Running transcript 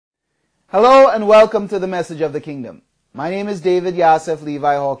Hello and welcome to the Message of the Kingdom. My name is David Yasef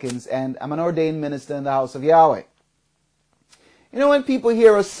Levi Hawkins and I'm an ordained minister in the house of Yahweh. You know, when people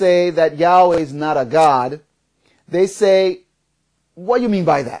hear us say that Yahweh is not a God, they say, what do you mean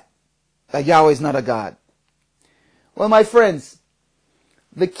by that? That Yahweh is not a God? Well, my friends,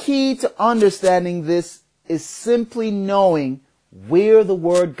 the key to understanding this is simply knowing where the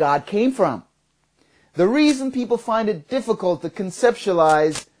word God came from. The reason people find it difficult to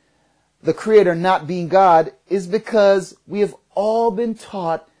conceptualize the Creator not being God is because we have all been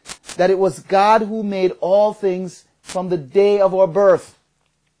taught that it was God who made all things from the day of our birth.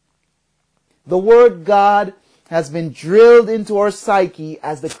 The word God has been drilled into our psyche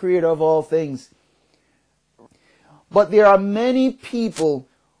as the Creator of all things. But there are many people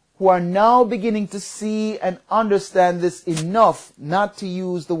who are now beginning to see and understand this enough not to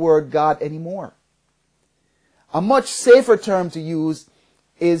use the word God anymore. A much safer term to use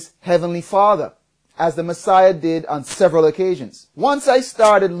is Heavenly Father, as the Messiah did on several occasions. Once I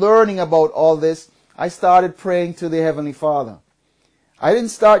started learning about all this, I started praying to the Heavenly Father. I didn't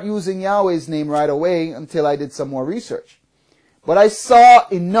start using Yahweh's name right away until I did some more research. But I saw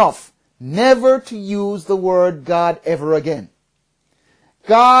enough never to use the word God ever again.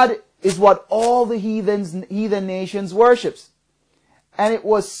 God is what all the heathen nations worships. And it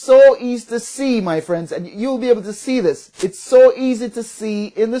was so easy to see, my friends, and you'll be able to see this. It's so easy to see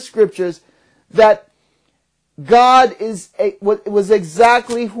in the scriptures that God was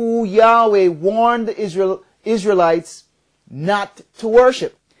exactly who Yahweh warned the Israelites not to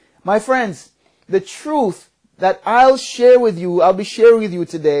worship. My friends, the truth that I'll be sharing with you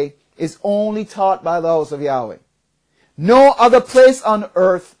today is only taught by the house of Yahweh. No other place on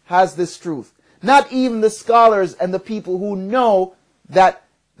earth has this truth. Not even the scholars and the people who know that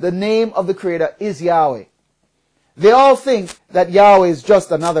the name of the Creator is Yahweh. They all think that Yahweh is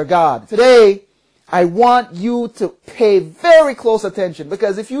just another God. Today, I want you to pay very close attention,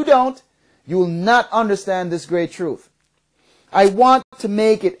 because if you don't, you will not understand this great truth. I want to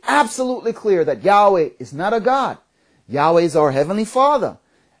make it absolutely clear that Yahweh is not a God. Yahweh is our Heavenly Father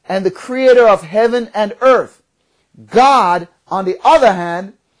and the Creator of heaven and earth. God, on the other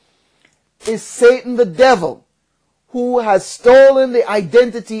hand, is Satan the devil, who has stolen the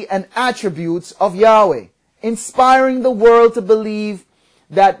identity and attributes of Yahweh, inspiring the world to believe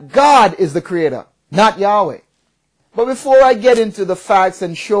that God is the Creator, not Yahweh. But before I get into the facts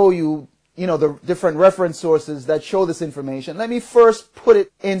and show you, the different reference sources that show this information, let me first put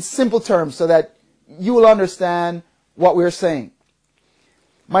it in simple terms so that you will understand what we're saying.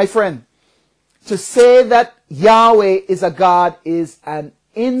 My friend, to say that Yahweh is a God is an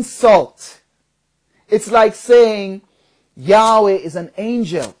insult. It's like saying Yahweh is an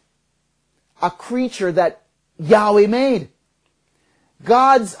angel, a creature that Yahweh made.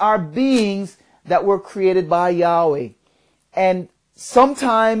 Gods are beings that were created by Yahweh. And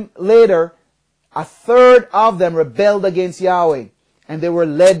sometime later, a third of them rebelled against Yahweh, and they were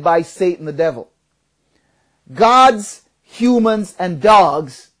led by Satan the devil. Gods, humans, and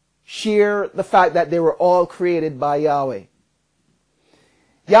dogs share the fact that they were all created by Yahweh.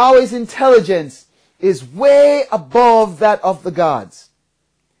 Yahweh's intelligence is way above that of the gods.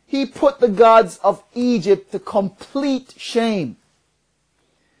 He put the gods of Egypt to complete shame.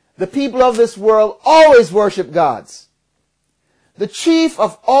 The people of this world always worship gods. The chief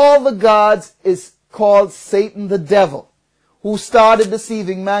of all the gods is called Satan the devil, who started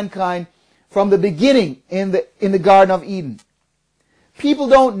deceiving mankind from the beginning in the Garden of Eden. People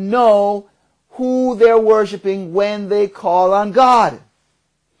don't know who they're worshiping when they call on God.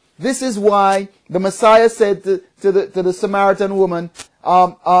 This is why the Messiah said to the Samaritan woman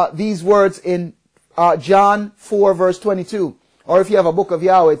these words in John 4 verse 22. Or if you have a book of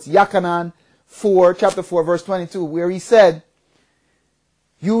Yahweh, it's Yakanan chapter 4 verse 22, where he said,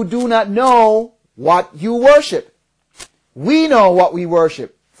 "You do not know what you worship. We know what we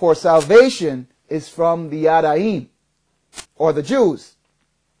worship, for salvation is from the Yadaim," or the Jews.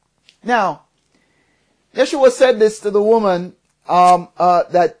 Now, Yeshua said this to the woman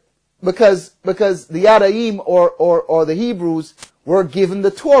that because the Yadaim or the Hebrews were given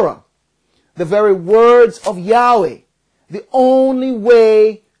the Torah, the very words of Yahweh, the only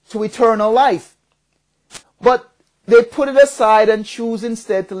way to eternal life. But they put it aside and choose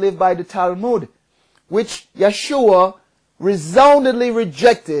instead to live by the Talmud, which Yeshua resoundingly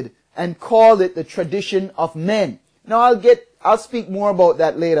rejected and called it the tradition of men. Now I'll speak more about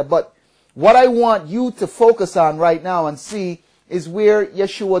that later, but what I want you to focus on right now and see is where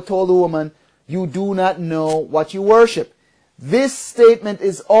Yeshua told the woman, "You do not know what you worship." This statement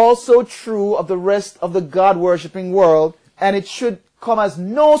is also true of the rest of the God-worshipping world, and it should come as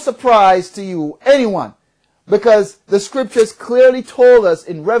no surprise to you, anyone, because the scriptures clearly told us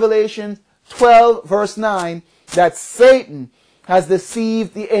in Revelation 12 verse 9 that Satan has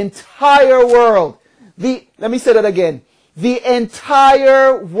deceived the entire world. Let me say that again. The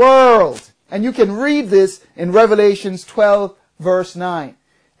entire world. And you can read this in Revelations 12 verse 9.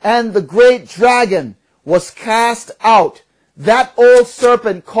 And the great dragon was cast out, that old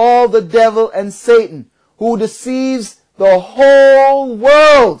serpent called the devil and Satan, who deceives the whole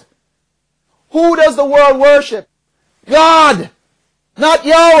world. Who does the world worship? God, not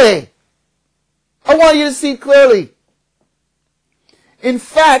Yahweh. I want you to see clearly. In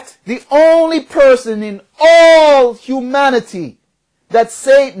fact, the only person in all humanity that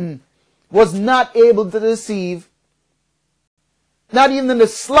Satan was not able to deceive, not even in the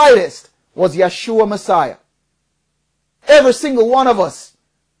slightest, was Yeshua Messiah. Every single one of us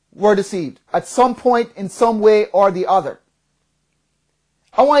were deceived at some point in some way or the other.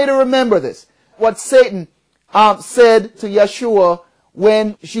 I want you to remember this. What Satan said to Yeshua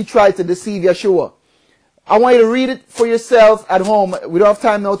when she tried to deceive Yeshua. I want you to read it for yourself at home. We don't have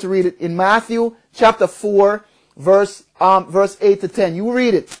time now to read it. In Matthew chapter 4, verse 8 to 10. You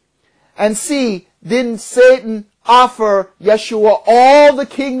read it. And see, didn't Satan offer Yeshua all the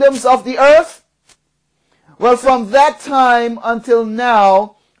kingdoms of the earth? Well, from that time until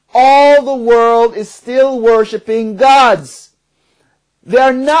now, all the world is still worshiping gods. They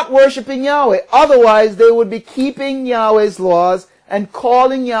are not worshiping Yahweh. Otherwise, they would be keeping Yahweh's laws and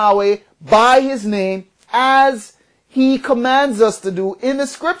calling Yahweh by his name as he commands us to do in the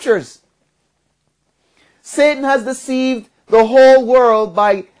scriptures. Satan has deceived the whole world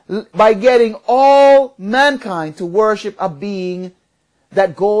by getting all mankind to worship a being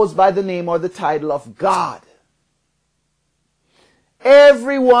that goes by the name or the title of God.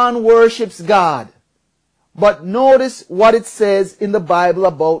 Everyone worships God. But notice what it says in the Bible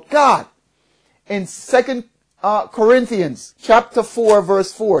about God. In 2 Corinthians chapter 4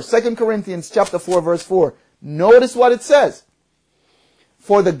 verse 4. 2 Corinthians chapter 4 verse 4. Notice what it says.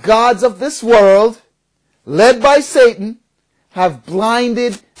 For the gods of this world, led by Satan, have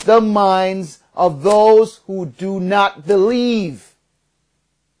blinded the minds of those who do not believe.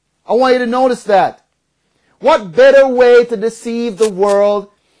 I want you to notice that. What better way to deceive the world,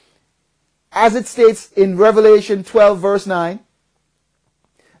 as it states in Revelation 12 verse 9,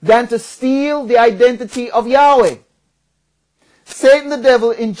 than to steal the identity of Yahweh? Satan the devil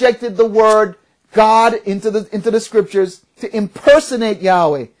injected the word God into the scriptures to impersonate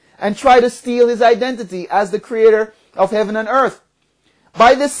Yahweh and try to steal his identity as the creator of heaven and earth.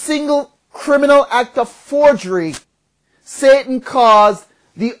 By this single criminal act of forgery, Satan caused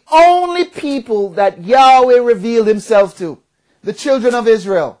the only people that Yahweh revealed himself to, the children of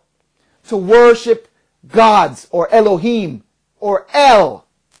Israel, to worship gods or Elohim or El,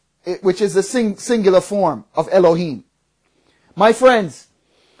 which is the singular form of Elohim. My friends,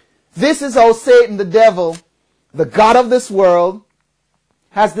 this is how Satan the devil, the god of this world,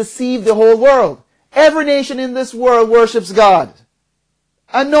 has deceived the whole world. Every nation in this world worships God.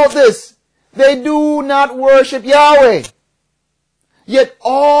 And note this, they do not worship Yahweh. Yet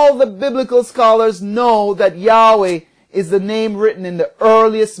all the biblical scholars know that Yahweh is the name written in the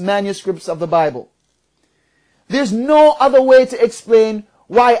earliest manuscripts of the Bible. There's no other way to explain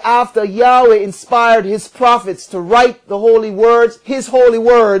why after Yahweh inspired his prophets to write the holy words, his holy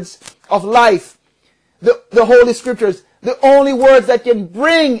words of life, the holy scriptures, the only words that can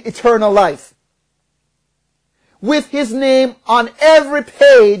bring eternal life, with his name on every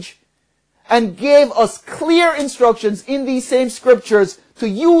page, and gave us clear instructions in these same scriptures to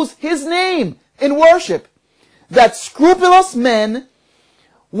use his name in worship, that scrupulous men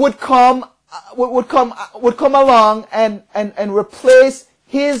would come along and replace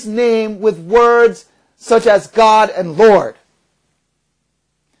his name with words such as God and Lord.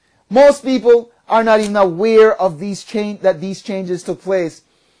 Most people are not even aware of that these changes took place,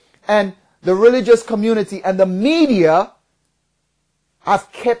 and the religious community and the media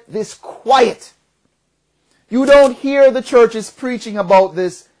have kept this quiet. You don't hear the churches preaching about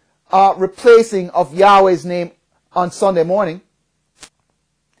this replacing of Yahweh's name on Sunday morning.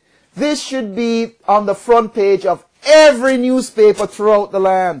 This should be on the front page of every newspaper throughout the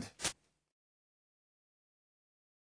land.